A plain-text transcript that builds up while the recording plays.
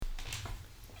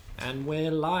And we're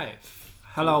live.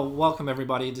 Hello, welcome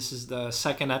everybody. This is the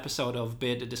second episode of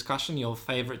Bearded Discussion, your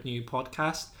favorite new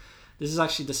podcast. This is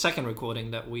actually the second recording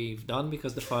that we've done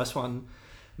because the first one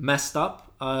messed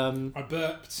up. I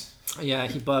burped. Yeah,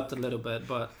 he burped a little bit,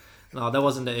 but no, that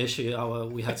wasn't the issue.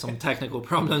 We had some technical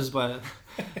problems, but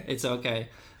it's okay.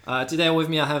 Today with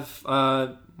me I have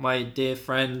my dear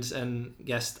friend and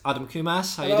guest Adam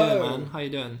Kumas. How you doing, man? How you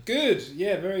doing? Good.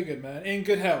 Yeah, very good, man. In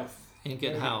good health. In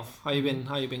good health. How you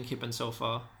been keeping so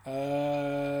far?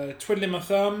 Twiddling my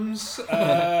thumbs.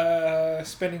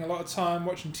 Spending a lot of time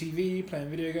watching TV,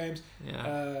 playing video games.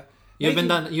 Yeah. You've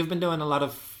been doing a lot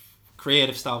of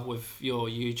creative stuff with your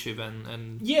YouTube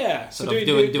and yeah, sort of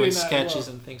doing sketches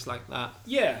and things like that.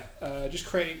 Yeah, just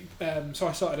creating. So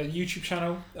I started a YouTube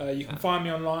channel. You can find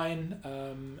me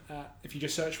online if you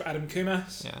just search for Adam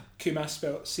Kumas. Yeah. Kumas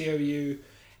spelled Coumas.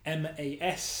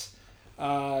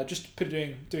 Just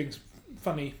doing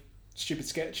funny, stupid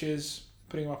sketches,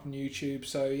 putting them up on YouTube.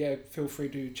 So yeah, feel free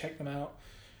to check them out.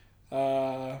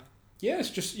 Yeah,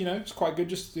 it's just it's quite good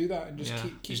just to do that and just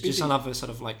keep it's busy. just another sort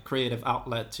of like creative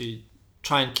outlet to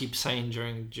try and keep sane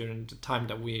during the time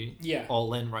that we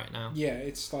all in right now. Yeah,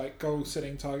 it's like goal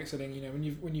setting, target setting.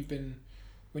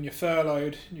 When you're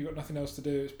furloughed, and you've got nothing else to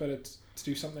do. It's better to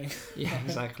do something. Yeah,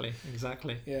 exactly.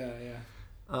 Yeah.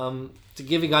 To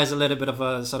give you guys a little bit of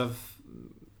a sort of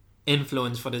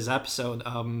influence for this episode,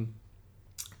 a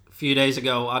few days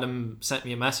ago, Adam sent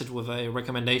me a message with a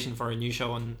recommendation for a new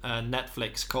show on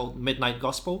Netflix called Midnight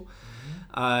Gospel.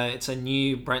 It's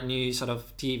a brand new sort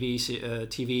of TV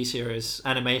series,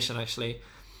 animation actually.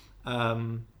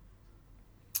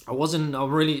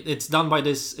 It's done by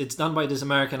this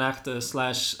American actor /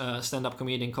 stand-up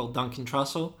comedian called Duncan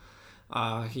Trussell.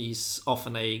 He's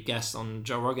often a guest on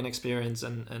Joe Rogan Experience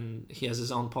and he has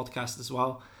his own podcast as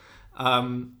well.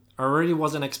 I really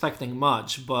wasn't expecting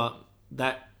much, but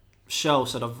that show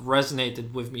sort of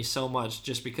resonated with me so much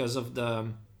just because of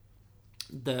the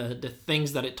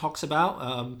things that it talks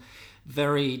about.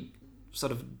 Very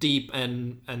sort of deep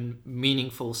and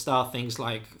meaningful stuff. Things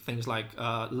like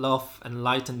love,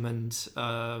 enlightenment,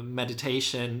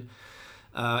 meditation,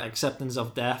 acceptance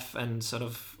of death, and sort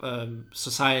of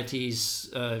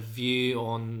society's view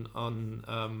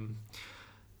on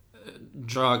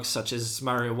drugs such as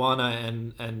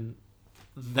marijuana and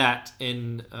that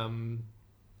in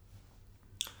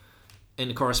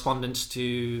correspondence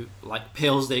to like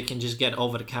pills they can just get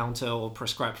over the counter or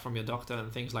prescribed from your doctor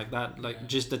and things like that.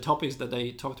 Just the topics that they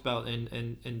talked about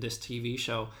in this TV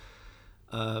show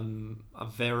are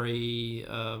very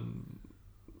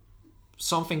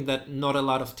something that not a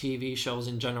lot of TV shows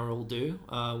in general do.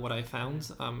 What I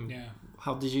found.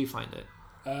 How did you find it?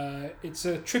 It's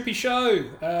a trippy show.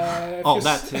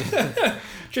 That too.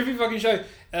 Trippy fucking show.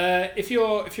 If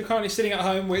you're currently sitting at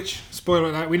home, which spoiler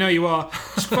alert, we know you are,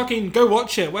 just fucking go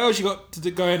watch it. What else you got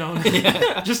going on?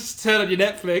 Just turn on your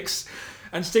Netflix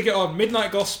and stick it on.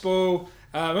 Midnight Gospel.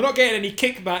 We're not getting any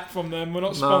kickback from them. We're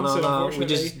not sponsored, unfortunately. We're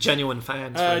just genuine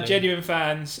fans. Really. Genuine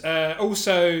fans.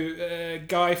 Also,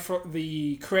 guy from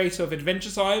the creator of Adventure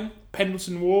Time,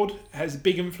 Pendleton Ward, has a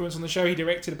big influence on the show. He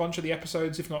directed a bunch of the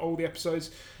episodes, if not all the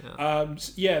episodes.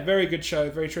 Very good show,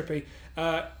 very trippy.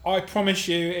 I promise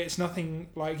you, it's nothing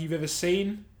like you've ever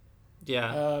seen.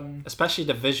 Yeah, especially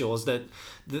the visuals. That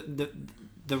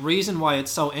the reason why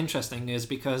it's so interesting is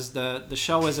because the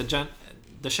show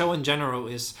the show in general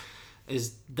is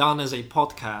done as a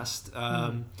podcast,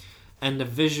 and the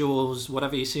visuals,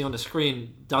 whatever you see on the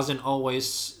screen, doesn't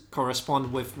always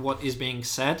correspond with what is being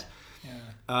said.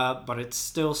 But it's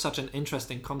still such an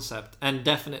interesting concept, and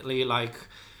definitely like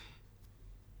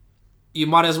you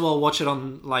might as well watch it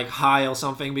on like high or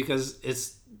something because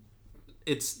it's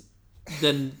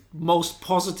the most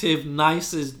positive,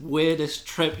 nicest, weirdest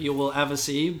trip you will ever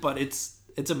see, but it's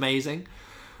amazing.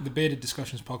 The Bearded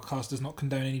Discussions podcast does not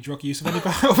condone any drug use of any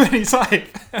type.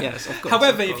 Yes, of course.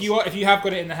 However, if you have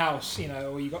got it in the house,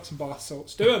 or you got some bath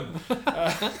salts, do them.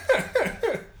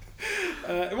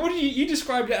 What did you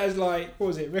described it as, like, what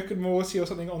was it, Rick and Morty or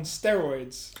something on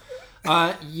steroids?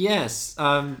 Yes.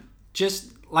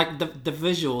 Just like the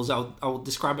visuals, I would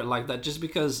describe it like that, just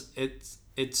because it's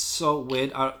so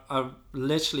weird. I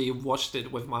literally watched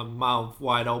it with my mouth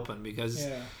wide open because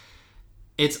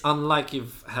it's unlike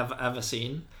you've ever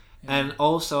seen. And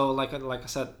also, like I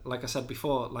said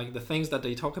before, like the things that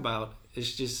they talk about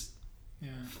is just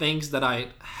things that I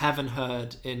haven't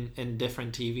heard in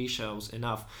different TV shows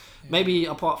enough. Maybe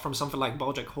apart from something like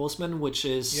BoJack Horseman, which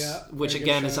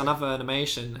again is another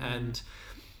animation, and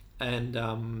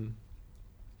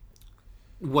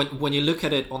when you look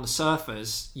at it on the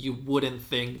surface, you wouldn't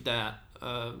think that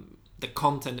the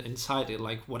content inside it,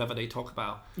 like whatever they talk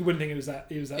about. You wouldn't think it was that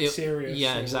serious.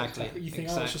 Yeah, exactly. You think,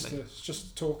 exactly. It's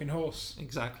just a talking horse.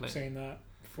 Exactly. Saying that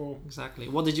before. Exactly.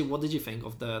 What did you think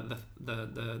of the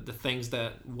things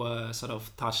that were sort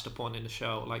of touched upon in the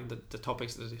show, like the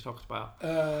topics that they talked about?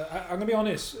 I'm gonna be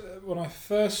honest. When I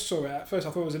first saw it, at first I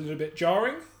thought it was a little bit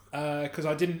jarring because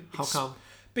I didn't. How come?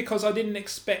 Because I didn't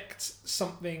expect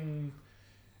something.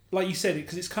 Like you said,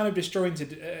 because it's kind of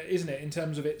disjointed, isn't it? In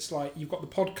terms of it's like you've got the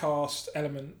podcast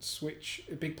elements, which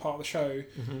are a big part of the show,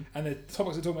 and the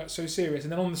topics they're talking about are so serious.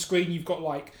 And then on the screen, you've got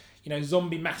like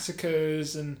zombie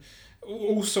massacres and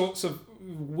all sorts of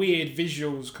weird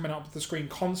visuals coming up to the screen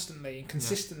constantly and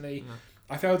consistently. Yeah.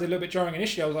 I felt a little bit jarring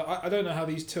initially. I was like, I don't know how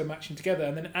these two are matching together.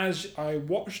 And then as I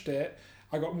watched it,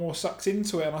 I got more sucked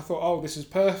into it, and I thought, oh, this is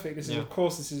perfect. This is of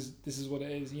course this is what it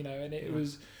is, And it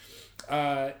was.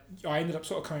 I ended up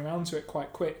sort of coming around to it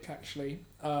quite quick, actually.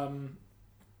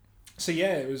 So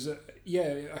yeah, it was.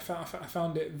 I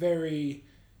found it very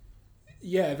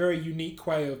unique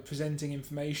way of presenting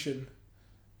information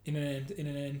in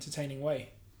an entertaining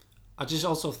way. I just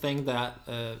also think that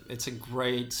it's a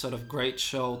great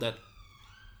show that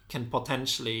can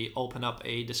potentially open up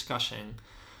a discussion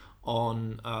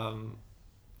on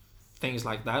things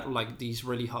like that, like these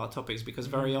really hard topics, because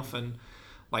very often.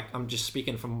 Like, I'm just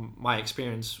speaking from my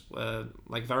experience,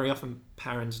 like very often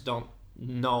parents don't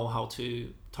know how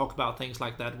to talk about things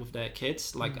like that with their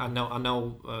kids. Like I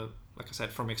know, like I said,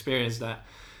 from experience that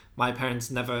my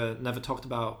parents never talked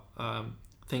about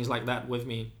things like that with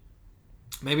me.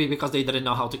 Maybe because they didn't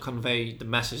know how to convey the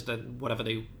message that whatever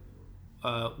they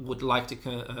would like to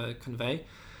convey.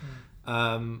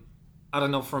 I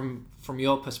don't know, from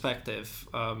your perspective,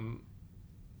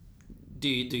 do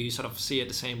you sort of see it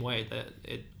the same way, that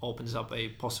it opens up a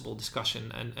possible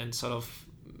discussion and sort of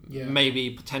maybe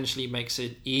potentially makes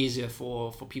it easier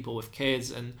for people with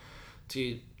kids and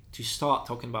to start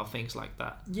talking about things like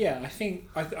that? Yeah, I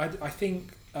think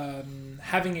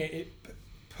having it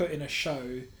put in a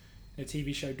show, a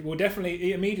TV show, will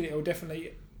definitely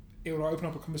it will open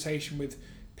up a conversation with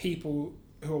people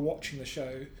who are watching the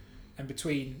show, and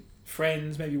between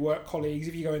friends, maybe work colleagues.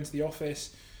 If you go into the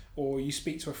office, or you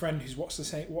speak to a friend who's watched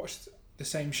the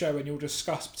same show, and you'll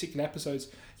discuss particular episodes,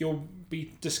 you'll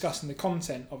be discussing the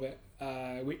content of it,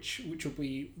 which will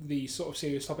be the sort of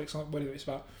serious topics, whether it's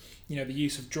about the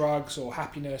use of drugs or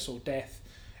happiness or death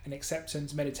and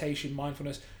acceptance, meditation,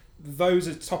 mindfulness. Those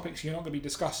are topics you're not going to be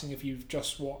discussing if you've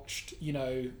just watched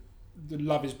The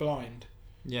Love Is Blind.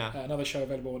 Yeah, another show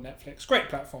available on Netflix. Great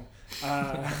platform.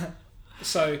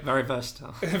 So very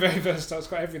versatile. Very versatile. It's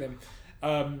got everything.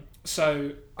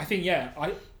 So I think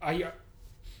I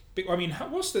mean,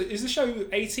 is the show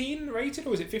 18 rated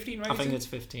or is it 15 rated? I think it's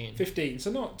 15. 15,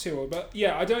 so not too old. But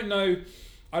yeah, I don't know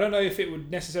if it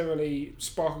would necessarily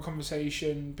spark a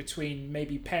conversation between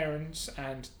maybe parents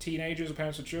and teenagers or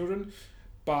parents of children,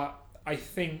 but I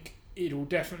think it'll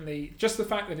definitely, just the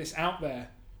fact that it's out there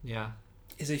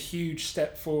is a huge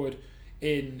step forward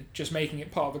in just making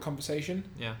it part of the conversation.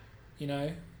 Yeah.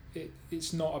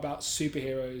 It's not about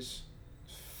superheroes.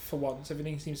 For once,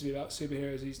 everything seems to be about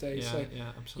superheroes these days.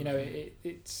 Yeah, absolutely.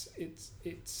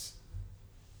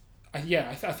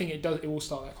 I think it does. It will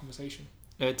start that conversation.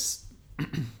 It's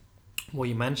what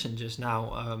you mentioned just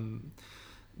now.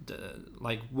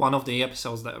 Like one of the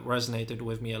episodes that resonated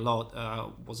with me a lot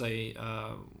was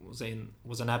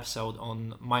an episode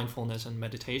on mindfulness and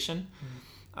meditation.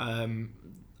 I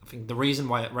think the reason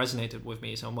why it resonated with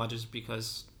me so much is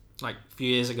because, like, a few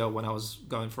years ago when I was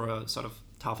going for a sort of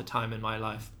tougher time in my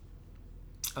life,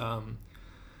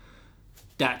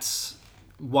 that's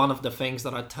one of the things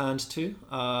that I turned to.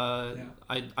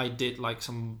 I did like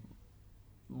some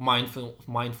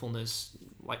mindfulness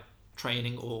like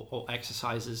training or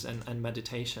exercises and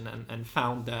meditation and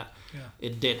found that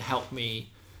it did help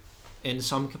me in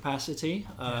some capacity.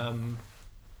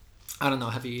 I don't know,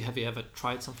 have you ever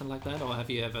tried something like that, or have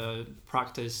you ever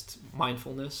practiced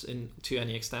mindfulness to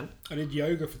any extent? I did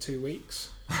yoga for 2 weeks.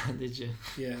 Did you?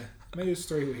 Yeah, maybe it was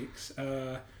 3 weeks.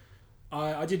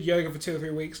 I did yoga for 2 or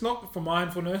 3 weeks, not for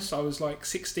mindfulness. I was like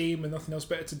 16 with nothing else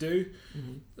better to do.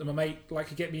 And my mate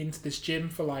could get me into this gym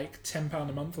for like £10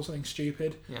 a month or something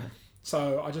stupid. Yeah.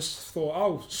 So I just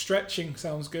thought, stretching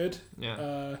sounds good.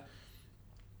 Yeah.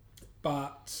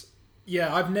 But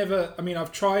yeah,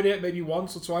 I've tried it maybe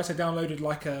once or twice. I downloaded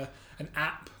like an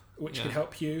app which could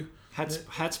help you.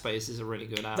 Headspace is a really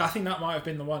good app. I think that might have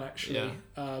been the one, actually.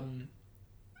 Yeah.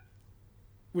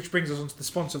 Which brings us on to the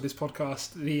sponsor of this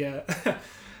podcast.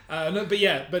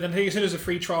 But then as soon as the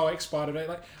free trial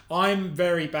expired, I'm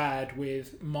very bad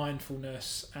with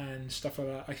mindfulness and stuff like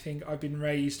that. I think I've been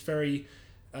raised very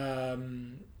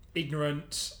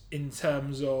ignorant in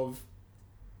terms of,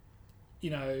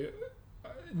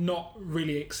 not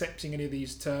really accepting any of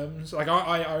these terms. Like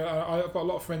I've got a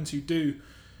lot of friends who do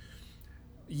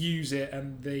use it,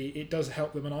 and it does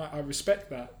help them, and I respect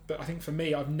that. But I think for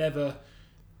me, I've never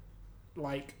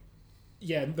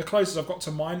the closest I've got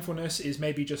to mindfulness is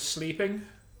maybe just sleeping,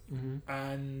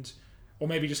 or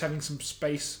maybe just having some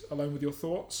space alone with your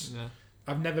thoughts. Yeah.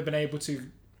 I've never been able to,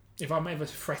 if I'm ever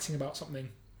fretting about something,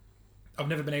 I've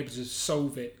never been able to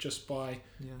solve it just by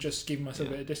just giving myself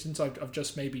a bit of distance. I've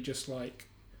just maybe just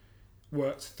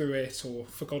worked through it or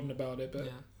forgotten about it.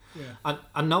 But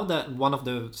I know that one of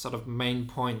the sort of main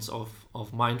points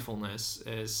of mindfulness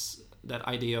is that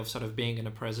idea of sort of being in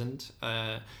the present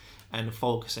and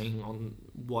focusing on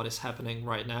what is happening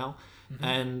right now.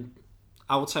 And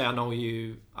I would say I know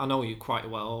you quite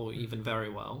well, even very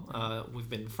well. We've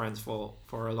been friends for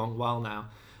a long while now,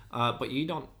 but you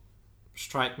don't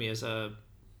strike me as a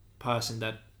person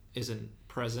that isn't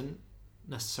present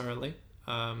necessarily.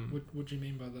 What do you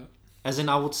mean by that? As in,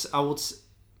 I would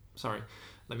sorry,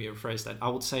 let me rephrase that. I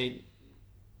would say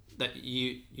that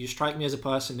you strike me as a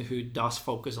person who does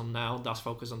focus on now, does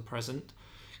focus on present,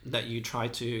 that you try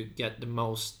to get the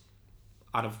most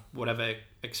out of whatever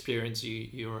experience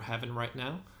you're having right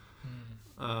now.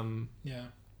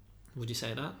 Would you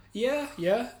say that? Yeah.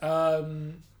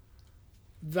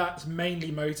 That's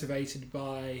mainly motivated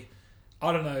by,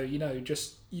 I don't know,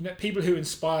 just people who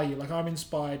inspire you. Like I'm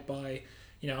inspired by,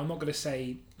 I'm not going to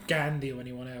say Gandhi or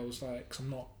anyone else, cause I'm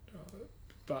not,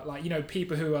 but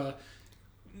people who are,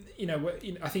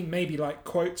 I think maybe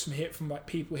quotes from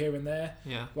people here and there.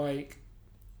 Yeah.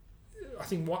 I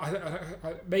think what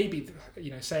I maybe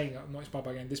saying I'm not inspired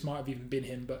by Gandhi. This might have even been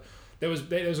him, but there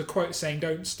was a quote saying,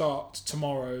 "Don't start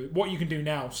tomorrow. What you can do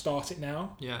now, start it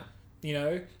now." Yeah.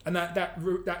 And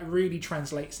that really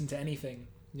translates into anything.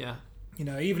 Yeah.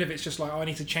 Even if it's just I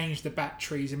need to change the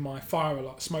batteries in my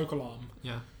smoke alarm.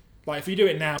 Yeah. If you do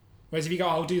it now, whereas if you go,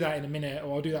 I'll do that in a minute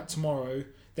or I'll do that tomorrow,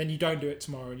 then you don't do it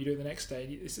tomorrow and you do it the next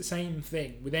day. It's the same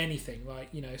thing with anything.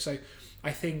 So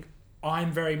I think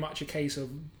I'm very much a case of,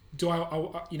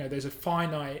 there's a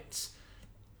finite.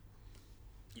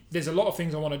 There's a lot of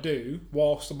things I want to do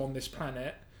whilst I'm on this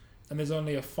planet, and there's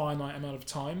only a finite amount of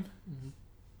time.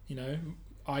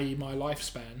 I.e. my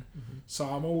lifespan. So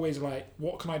I'm always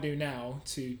what can I do now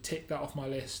to tick that off my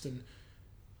list? And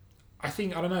I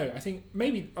think I think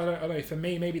maybe I don't know. For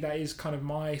me, maybe that is kind of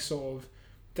my sort of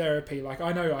therapy.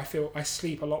 I know I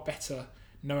sleep a lot better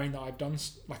knowing that I've done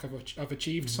I've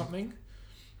achieved something.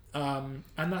 And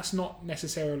that's not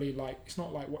necessarily it's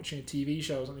not like watching a TV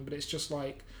show or something, but it's just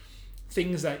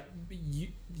things that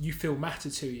you feel matter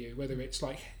to you, whether it's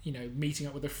meeting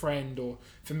up with a friend, or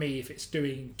for me if it's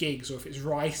doing gigs, or if it's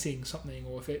writing something,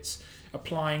 or if it's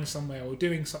applying somewhere or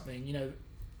doing something.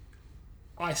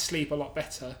 I sleep a lot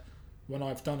better when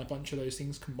I've done a bunch of those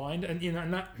things combined, and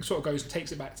and that sort of goes and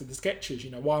takes it back to the sketches.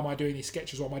 Why am I doing these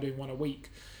sketches? Why am I doing one a week?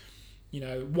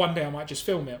 One day I might just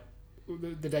film it,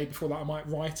 the day before that I might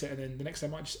write it, and then the next day I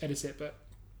might just edit it. But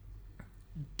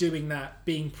doing that,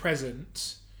 being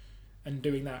present and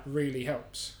doing that really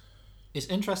helps. It's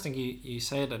interesting you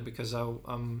say that, because I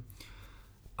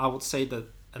would say that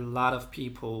a lot of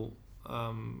people,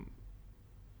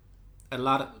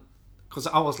 because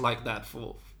I was like that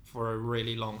for a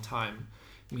really long time,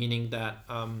 meaning that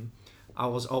I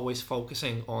was always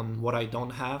focusing on what I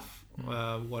don't have,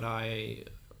 what I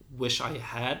wish I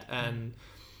had, and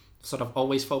sort of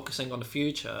always focusing on the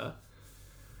future,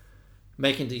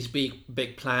 making these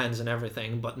big plans and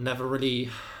everything, but never really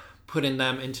putting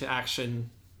them into action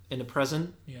in the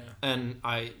present. Yeah. And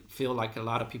I feel like a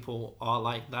lot of people are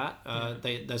like that.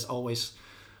 There's always,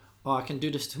 I can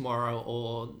do this tomorrow,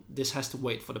 or this has to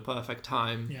wait for the perfect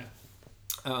time. Yeah.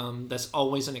 There's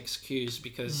always an excuse,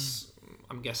 because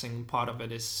I'm guessing part of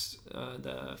it is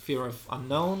the fear of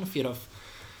unknown,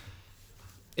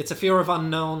 it's a fear of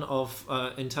unknown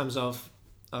in terms of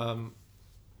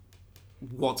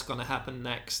what's going to happen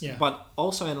next. Yeah. But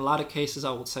also in a lot of cases,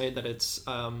 I would say that it's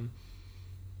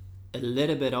a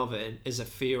little bit of it is a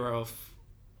fear of,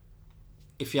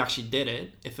 if you actually did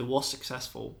it, if it was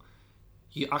successful,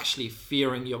 you actually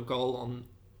fearing your goal on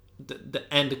the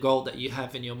end goal that you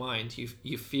have in your mind.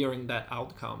 You're fearing that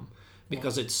outcome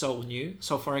because it's so new.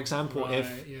 So for example,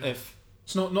 if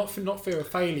it's not fear of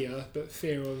failure, but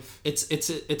fear of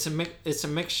it's a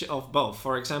mixture of both.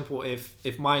 For example,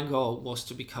 if my goal was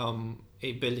to become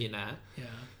a billionaire,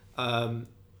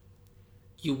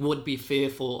 you would be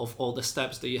fearful of all the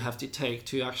steps that you have to take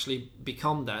to actually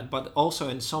become that. But also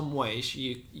in some ways,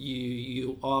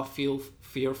 you are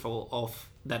fearful of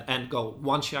that end goal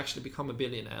once you actually become a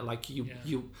billionaire.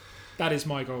 That is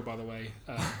my goal, by the way.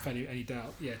 If any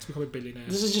doubt, to become a billionaire.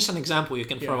 This is just an example. You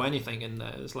can throw anything in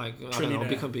there. It's like, I don't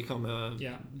know, become a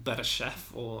better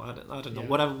chef, or I don't know,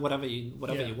 whatever you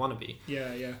want to be.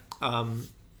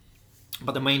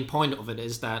 But the main point of it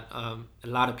is that a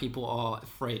lot of people are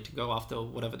afraid to go after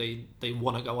whatever they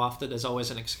want to go after. There's always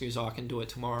an excuse. I can do it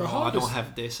tomorrow. I don't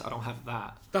have this. I don't have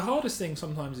that. The hardest thing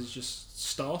sometimes is just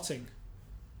starting.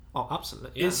 Oh,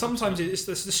 absolutely. Yeah, sometimes it's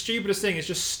the stupidest thing is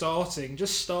just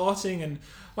starting, and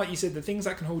like you said, the things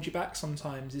that can hold you back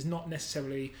sometimes is not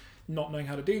necessarily not knowing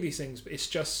how to do these things, but it's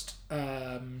just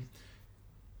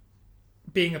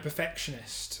being a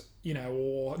perfectionist,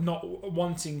 or not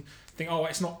wanting to think, oh,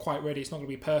 it's not quite ready, it's not going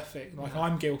to be perfect. Like,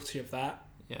 I'm guilty of that.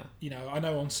 Yeah. I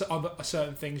know on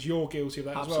certain things you're guilty of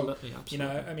that as well.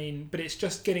 Absolutely. But it's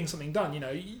just getting something done.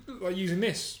 Like using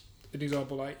this an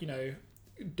example, like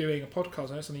doing a podcast.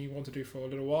 I know something you want to do for a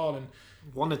little while, and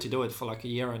wanted to do it for like a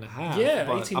year and a half.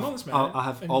 18 months, man. I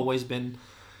have always been,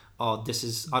 I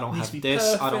don't have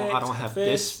this. I don't have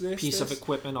this piece of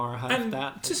equipment, or I have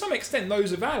that. To some extent,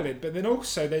 those are valid, but then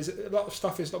also there's a lot of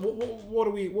stuff. Is like, what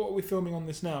are we filming on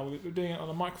this now? We're doing it on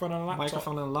a microphone and a laptop.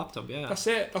 Microphone and a laptop, yeah. That's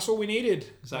it. That's all we needed.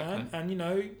 Exactly. Man.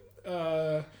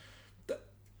 And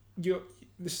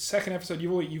this second episode,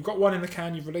 you've got one in the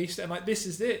can. You've released it, and like this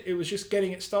is it. It was just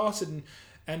getting it started.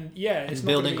 And it's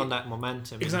building on that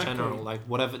momentum in general, like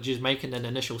whatever, just making an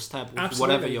initial step with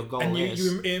whatever your goal is.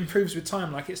 And it improves with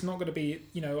time. Like, it's not going to be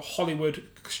Hollywood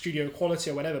studio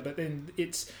quality or whatever, but then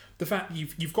it's the fact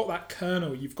you've got that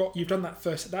kernel, you've done that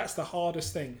first. That's the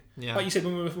hardest thing. Yeah. Like you said,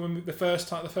 when the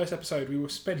first episode, we were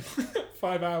spending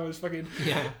 5 hours fucking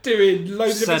doing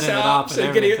loads of different setups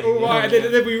and getting it all right.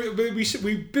 And then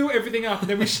we built everything up, and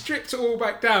then we stripped it all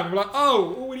back down. We're like,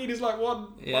 oh, all we need is like one.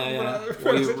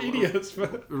 We're such idiots.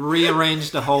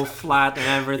 Rearranged the whole flat and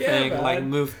everything, like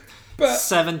moved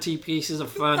 70 pieces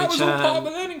of furniture. That was all part of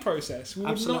the learning process. We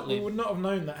Absolutely. would not have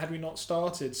known that had we not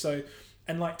started. So,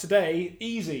 and like today,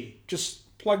 easy,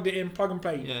 just plugged it in, plug and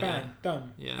play, bang,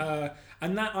 done. Yeah.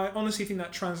 And that, I honestly think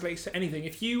that translates to anything.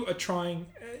 If you are trying,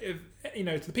 to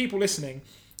the people listening,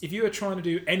 if you are trying to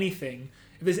do anything,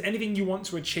 if there's anything you want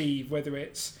to achieve, whether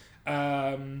it's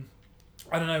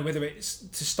I don't know, whether it's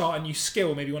to start a new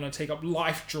skill, maybe you want to take up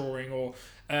life drawing, or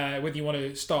whether you want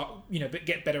to start,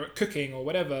 get better at cooking or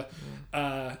whatever,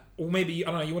 or maybe,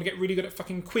 I don't know, you want to get really good at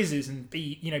fucking quizzes and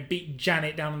beat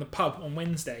Janet down in the pub on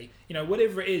Wednesday,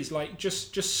 whatever it is, like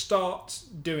just start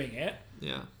doing it.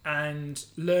 Yeah. And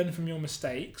learn from your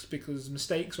mistakes, because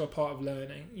mistakes are part of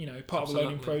learning, part of the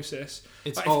learning process.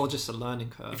 It's all just a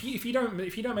learning curve. If you don't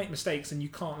make mistakes, then you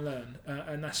can't learn,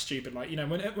 and that's stupid. Like,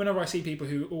 whenever I see people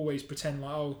who always pretend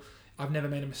like, oh, I've never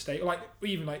made a mistake, like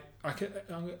even like I could,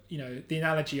 the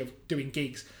analogy of doing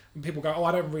gigs, when people go, oh,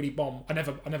 I don't really bomb. I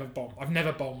never bomb. I've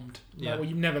never bombed. Yeah. Like, well,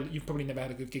 you've probably never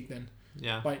had a good gig then.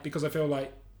 Yeah. Like, because I feel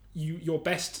like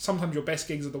sometimes your best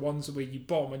gigs are the ones where you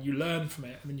bomb and you learn from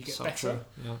it, and then you get better. True.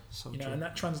 Yeah, so true. And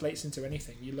that translates into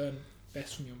anything. You learn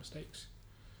best from your mistakes.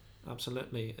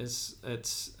 Absolutely. It's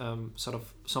sort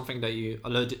of something that you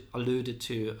alluded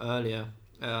to earlier.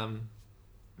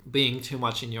 Being too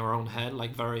much in your own head,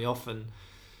 like very often,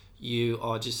 you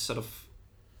are just sort of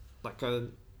like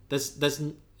there's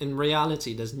in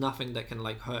reality there's nothing that can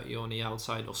like hurt you on the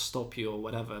outside or stop you or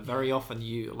whatever. Very often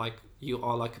you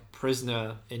are like a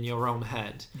prisoner in your own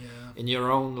head, in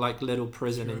your own like little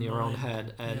prison in your own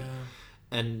head,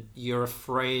 and you're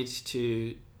afraid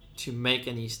to make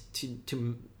any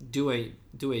to do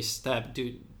a step,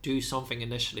 do something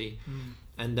initially,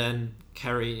 and then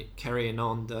carrying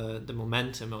on the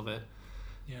momentum of it.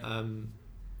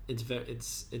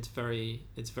 It's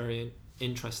very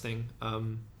interesting,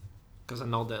 because I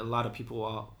know that a lot of people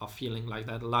are feeling like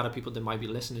that. A lot of people that might be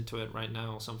listening to it right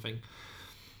now or something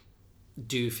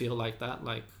do feel like that,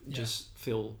 like just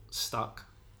feel stuck.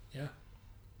 Yeah,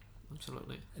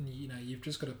 absolutely. And you've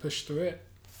just got to push through it,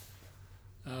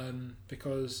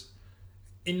 because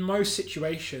in most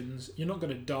situations you're not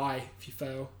going to die if you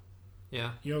fail.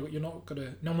 Yeah, you're not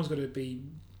gonna. No one's gonna be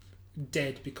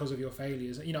dead because of your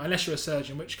failures. Unless you're a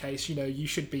surgeon, in which case you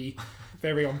should be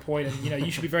very on point, and you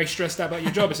should be very stressed out about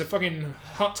your job. It's a fucking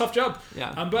tough job.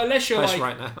 Yeah. But unless you're especially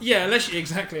right now. Yeah,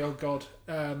 exactly. Oh God.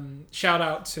 Shout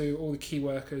out to all the key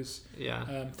workers.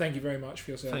 Yeah. Thank you very much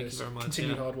for your service. Thank you very much.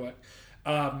 Continued hard work.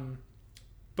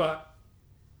 But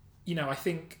I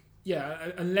think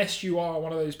unless you are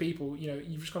one of those people,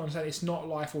 you've just got to understand it's not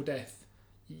life or death.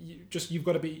 You've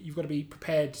got to be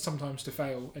prepared sometimes to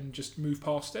fail and just move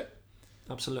past it.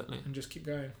 Absolutely. And just keep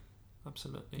going.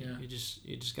 Absolutely. Yeah. You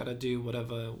just got to do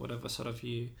whatever sort of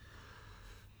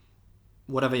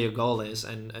whatever your goal is,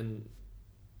 and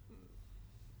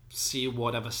see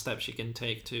whatever steps you can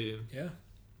take to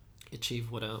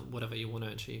achieve whatever you want to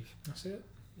achieve. That's it.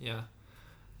 Yeah,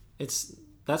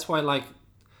 that's why like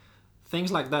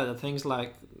things like that, things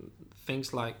like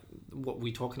what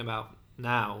we're talking about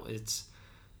now,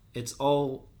 it's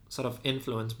all sort of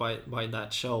influenced by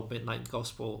that show Midnight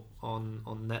Gospel on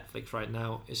Netflix right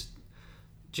now. Is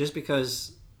just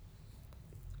because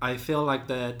I feel like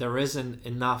there isn't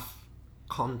enough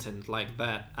content like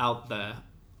that out there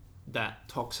that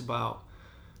talks about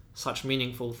such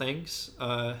meaningful things.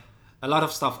 A lot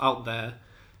of stuff out there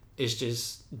is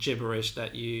just gibberish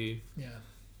that you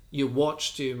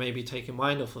watch to maybe take your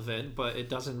mind off of it, but it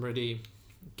doesn't really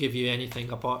give you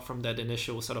anything apart from that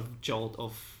initial sort of jolt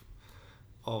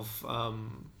of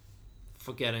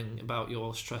forgetting about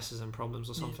your stresses and problems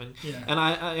or something. Yeah. And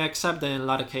I accept that in a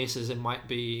lot of cases it might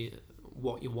be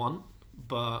what you want,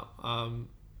 but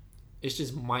it's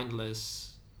just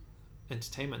mindless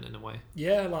entertainment in a way.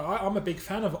 Yeah, like I'm a big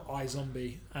fan of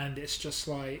iZombie, and it's just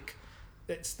like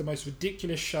it's the most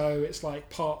ridiculous show. It's like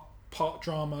part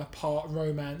drama, part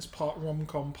romance, part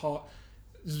rom-com,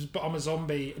 but I'm a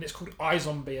zombie, and it's called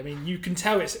iZombie. I mean, you can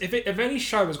tell if any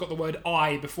show has got the word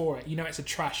 "I" before it, you know it's a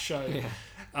trash show. Yeah.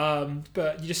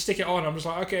 But you just stick it on. I'm just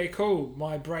like, okay, cool.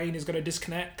 My brain is going to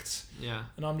disconnect. Yeah.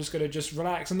 And I'm just going to just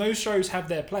relax. And those shows have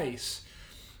their place,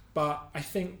 but I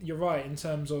think you're right in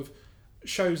terms of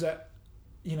shows that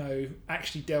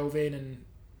actually delve in and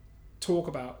talk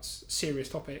about serious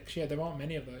topics. Yeah, there aren't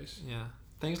many of those. Yeah.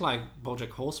 Things like BoJack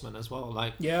Horseman as well.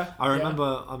 Like I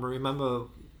remember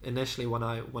initially when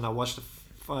I watched the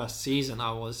first season,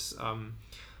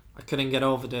 I couldn't get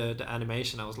over the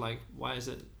animation. I was like, why is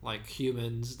it like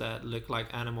humans that look like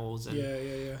animals? And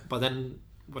yeah. But then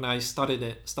when I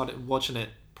started watching it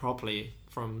properly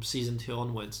from season 2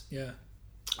 onwards,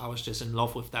 I was just in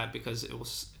love with that because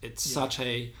it's such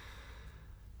a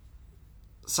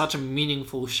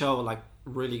meaningful show. Like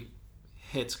really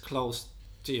hits close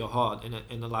to your heart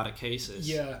in a lot of cases.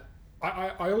 Yeah.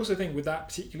 I also think with that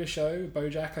particular show,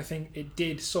 BoJack, I think it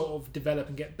did sort of develop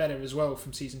and get better as well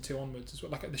from season 2 onwards as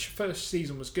well. Like the first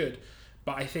season was good,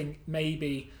 but I think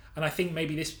maybe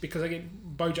this, because again,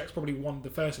 BoJack's probably one of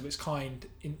the first of its kind,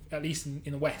 at least in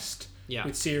the West,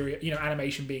 with serious,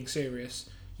 animation being serious,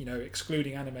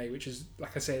 excluding anime, which is,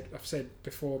 like I've said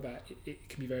before that it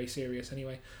can be very serious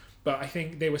anyway. But I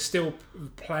think they were still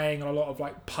playing on a lot of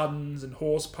like puns and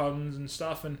horse puns and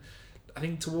stuff, and I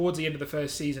think towards the end of the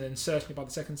first season, and certainly by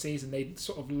the second season, they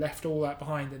sort of left all that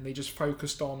behind and they just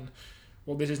focused on,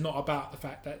 well, this is not about the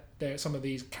fact that some of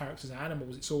these characters are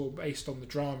animals. It's all based on the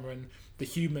drama and the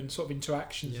human sort of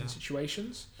interactions and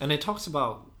situations. And it talks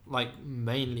about like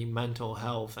mainly mental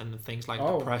health and things like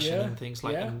depression and things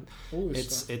like that.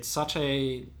 It's such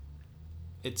a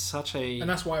and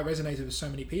that's why it resonated with so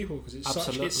many people, because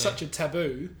it's such a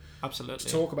taboo to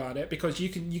talk about it, because you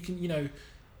can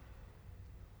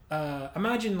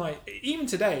imagine, like, even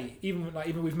today, even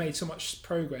we've made so much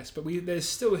progress, but there's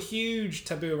still a huge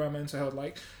taboo around mental health.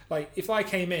 Like if I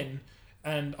came in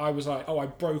and I was like,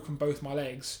 I've broken both my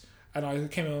legs, and I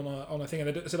came in on a thing, and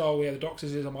they said, the doctor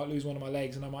says I might lose one of my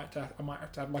legs, and I might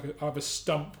have to have like I have a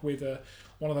stump with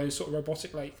one of those sort of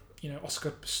robotic, like,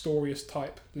 Oscar Pistorius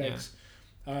type legs.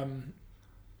 That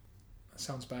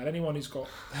sounds bad. Anyone who's got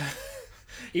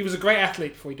he was a great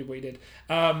athlete before he did what he did,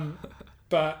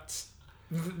 but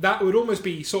that would almost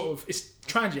be sort of, it's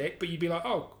tragic, but you'd be like,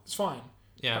 oh, it's fine.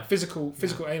 Yeah. Like physical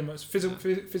ailments,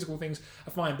 physical things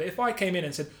are fine. But if I came in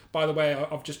and said, by the way,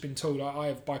 I've just been told I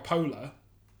have bipolar,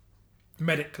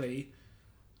 medically,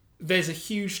 there's a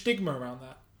huge stigma around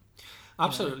that.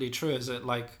 Absolutely true. Is it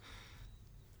like,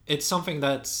 it's something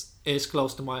that is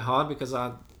close to my heart because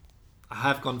I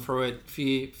have gone through it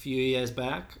few years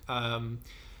back,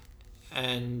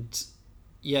 and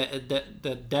yeah,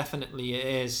 that definitely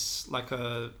is like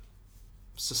a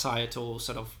societal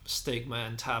sort of stigma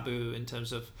and taboo in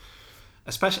terms of,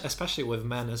 especially with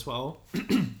men as well.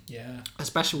 Yeah.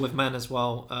 Especially with men as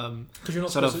well. Because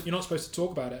you're not supposed to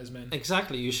talk about it as men.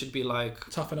 Exactly. You should be like,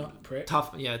 toughen up, prick.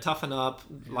 Toughen up.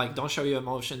 Yeah. Like, don't show your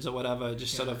emotions or whatever.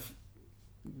 Just sort of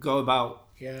go about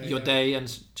your day and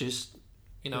just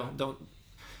don't.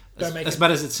 As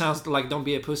bad as it sounds, like, don't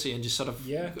be a pussy and just sort of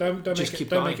don't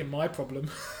make it my problem.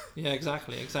 Yeah,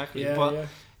 exactly. Yeah, but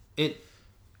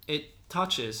it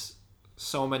touches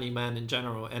so many men in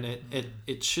general, and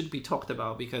it should be talked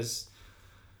about, because,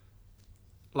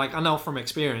 like, I know from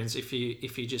experience, if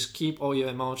you just keep all your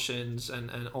emotions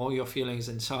and all your feelings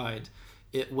inside,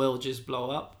 it will just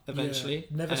blow up eventually.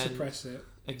 Never suppress it.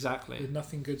 Exactly. With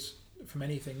nothing good from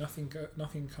anything, nothing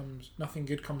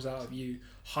good comes out of you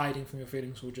hiding from your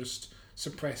feelings or just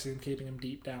suppressing, keeping them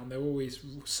deep down. They're always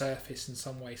surface in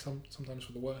some way, sometimes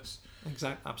for the worse.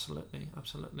 Absolutely,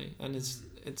 and it's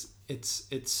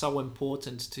so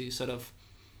important to sort of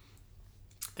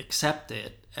accept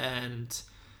it and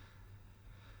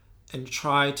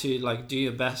try to like do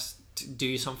your best to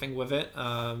do something with it.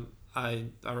 I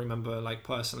remember, like,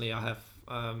 personally, I have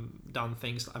done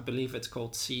things. I believe it's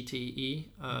called CTE.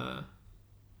 I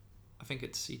think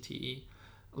it's CTE.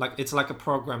 Like, it's like a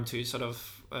program to sort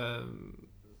of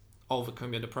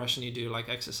overcome your depression. You do like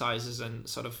exercises and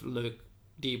sort of look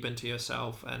deep into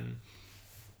yourself and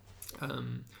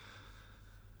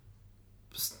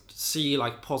see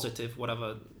like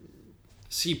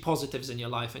see positives in your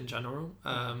life in general.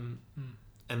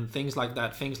 And things like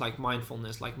that, things like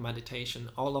mindfulness, like meditation,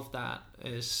 all of that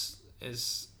is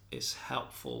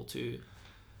helpful to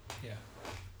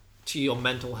your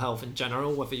mental health in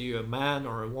general. Whether you're a man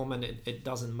or a woman, it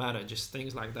doesn't matter. Just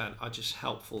things like that are just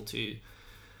helpful to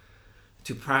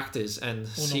practice and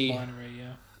see. Non-binary,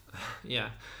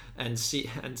 and see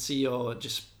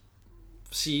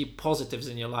positives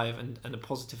in your life and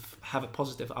have a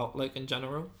positive outlook in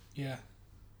general. Yeah.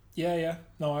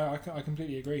 No, I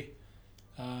completely agree.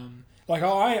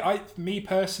 Like me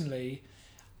personally,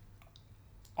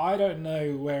 I don't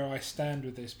know where I stand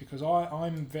with this, because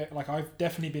I've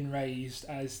definitely been raised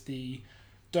as the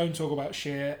don't talk about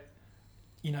shit,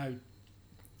 don't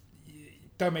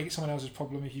make it someone else's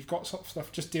problem. If you've got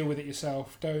stuff, just deal with it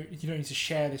yourself. You don't need to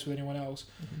share this with anyone else.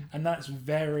 And that's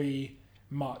very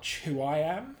much who I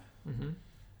am.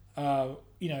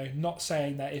 Not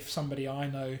saying that if somebody I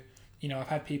know, I've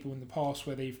had people in the past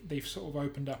where they've sort of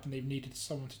opened up and they've needed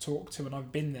someone to talk to, and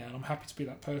I've been there and I'm happy to be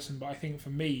that person. But I think for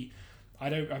me, I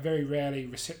very rarely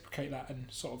reciprocate that and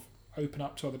sort of open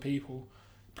up to other people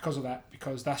because of that,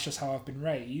 because that's just how I've been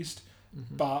raised.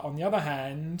 But on the other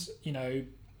hand,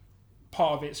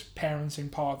 part of it's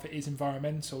parenting, part of it is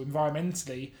environmental.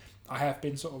 Environmentally, I have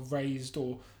been sort of raised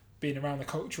or been around the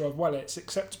culture of, well, it's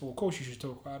acceptable, of course you should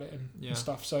talk about it and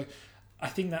stuff. So I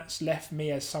think that's left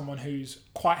me as someone who's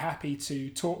quite happy to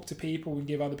talk to people and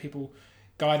give other people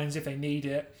guidance if they need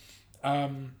it,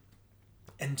 and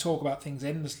talk about things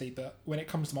endlessly. But when it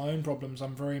comes to my own problems,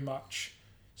 I'm very much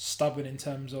stubborn in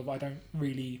terms of I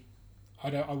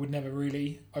would never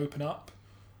really open up.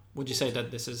 Would you say that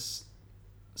this is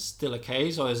still a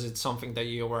case, or is it something that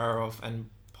you're aware of and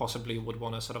possibly would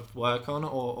want to sort of work on,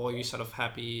 or are you sort of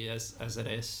happy as it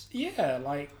is? Yeah,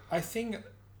 like I think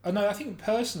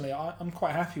personally I'm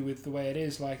quite happy with the way it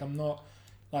is. Like, I'm not,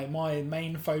 like, my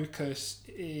main focus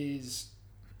is,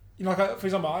 for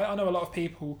example, I know a lot of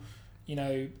people,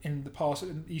 in the past,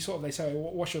 they say,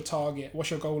 what's your target,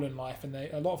 what's your goal in life, and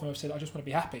a lot of them have said, I just want to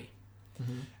be happy.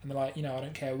 And they're like, I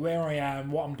don't care where I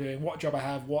am, what I'm doing, what job I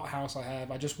have, what house I have,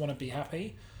 I just want to be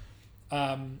happy.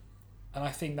 And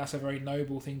I think that's a very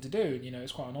noble thing to do, and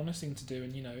it's quite an honest thing to do,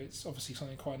 and it's obviously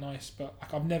something quite nice. But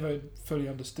like, I've never fully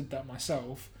understood that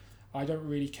myself. I don't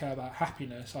really care about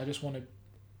happiness. I just want to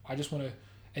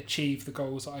achieve the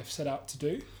goals that I've set out to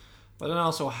do. But then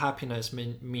also, happiness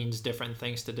means different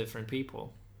things to different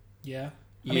people. Yeah,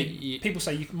 people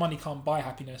say money can't buy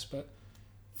happiness, but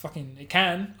fucking it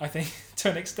can, I think, to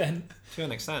an extent. To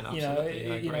an extent,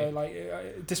 absolutely.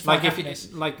 Happiness.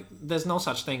 There's no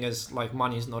such thing as like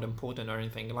money is not important or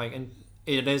anything. Like, and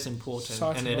it is important,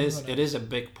 and it is a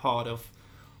big part of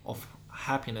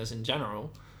happiness in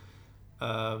general.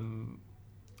 I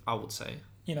would say.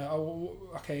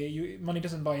 Money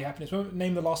doesn't buy you happiness.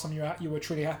 Name the last time you were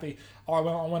truly happy. I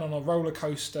went on a roller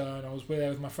coaster and I was there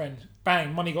with my friend.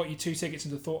 Bang! Money got you 2 tickets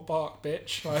into Thorpe Park,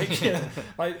 bitch.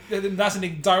 That's a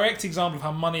direct example of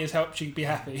how money has helped you be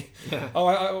happy. Yeah.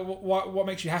 What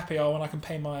makes you happy? When I can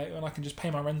just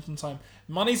pay my rent on time.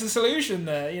 Money's the solution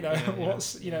there.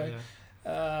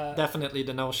 Definitely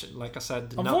the notion. Like I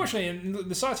said, unfortunately, in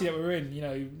the society that we're in,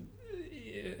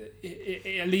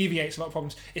 it alleviates a lot of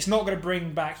problems. It's not going to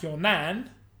bring back your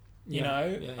nan,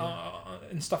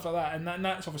 and stuff like that, and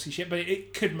that's obviously shit. But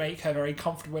it could make her very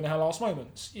comfortable in her last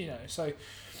moments, So,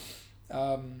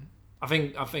 I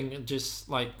think just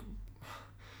like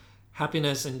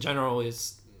happiness in general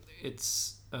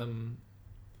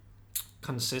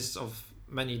consists of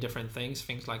many different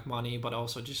things like money, but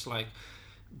also just like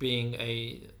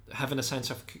having a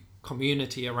sense of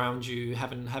community around you,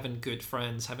 having good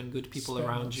friends, having good people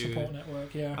around you, support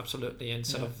network, absolutely, and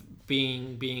sort of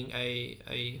being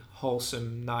a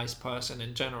wholesome, nice person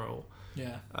in general,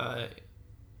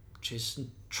 just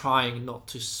trying not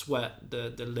to sweat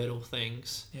the little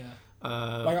things.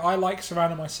 I like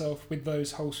surrounding myself with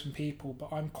those wholesome people,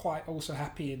 but I'm quite also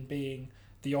happy in being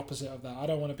the opposite of that. I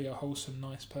don't want to be a wholesome,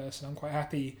 nice person. I'm quite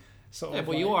happy sort Yeah, of.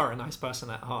 but you are a nice person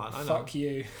at heart. I know. Fuck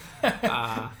you.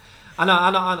 I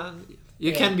know.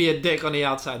 You can be a dick on the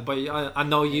outside, but I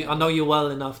know you. Yeah. I know you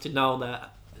well enough to know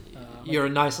that you're a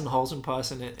nice and wholesome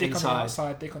person Dick inside. on the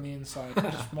outside, dick on the inside.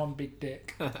 Just one big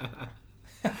dick.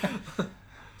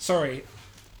 Sorry,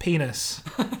 penis.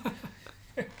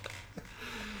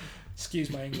 Excuse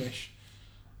my English.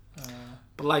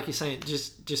 But like you're saying,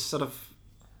 just sort of,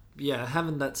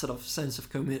 having that sort of sense of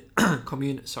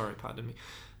community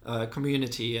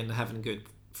and having good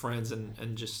friends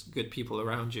and just good people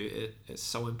around you, it's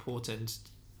so important.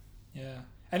 Yeah.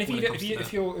 And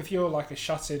if you're like a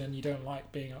shut in and you don't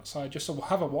like being outside, just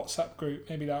have a WhatsApp group.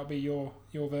 Maybe that'll be your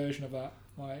version of that.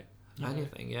 Like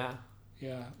anything, yeah.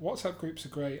 Yeah, WhatsApp groups are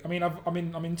great. I mean,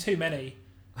 I'm in too many,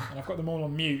 and I've got them all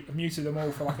on mute. I've muted them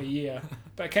all for like a year.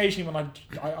 But occasionally when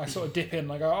I sort of dip in,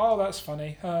 I go, oh, that's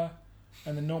funny, and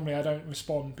then normally I don't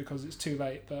respond because it's too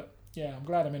late. But yeah, I'm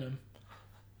glad I'm in them.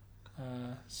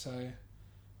 So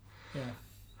yeah,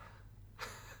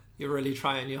 You're really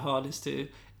trying your hardest to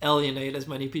alienate as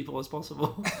many people as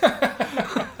possible.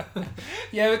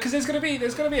 Yeah, because there's gonna be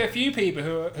a few people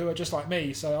who are just like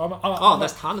me. So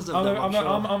there's tons of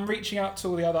them. I'm reaching out to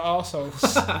all the other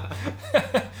arseholes.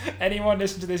 Anyone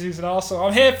listening to this who's an arsehole,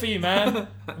 I'm here for you, man.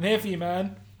 I'm here for you,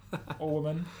 man. Or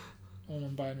woman, or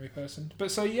non-binary person. But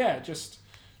so yeah, there's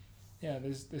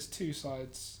two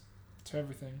sides to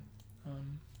everything.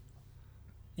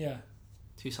 Yeah.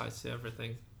 Two sides to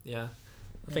everything. Yeah.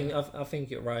 I think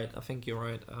you're right. I think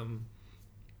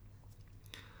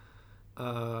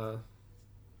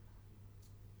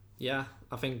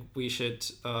we should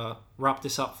wrap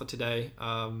this up for today.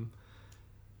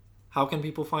 How can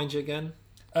people find you again?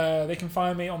 They can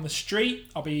find me on the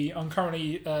street. I'm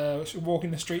currently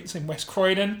walking the streets in West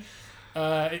Croydon.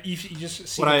 You just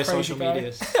see what are your crazy social guy.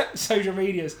 medias? Social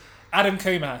medias. Adam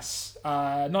Kumas.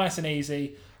 Nice and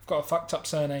easy. I've got a fucked up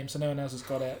surname, so no one else has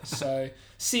got it. So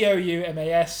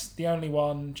Coumas, the only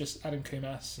one, just Adam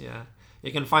Kumas. Yeah,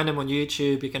 you can find him on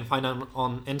YouTube. You can find him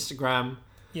on Instagram.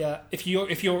 Yeah, if you're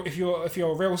a real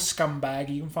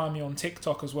scumbag, you can find me on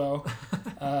TikTok as well,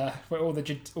 where all the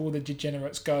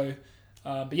degenerates go.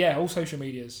 But yeah, all social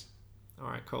medias. All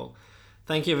right, cool.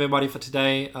 Thank you everybody for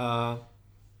today.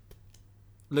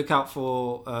 Look out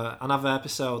for another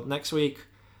episode next week,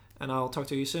 and I'll talk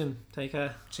to you soon. Take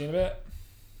care. See you in a bit.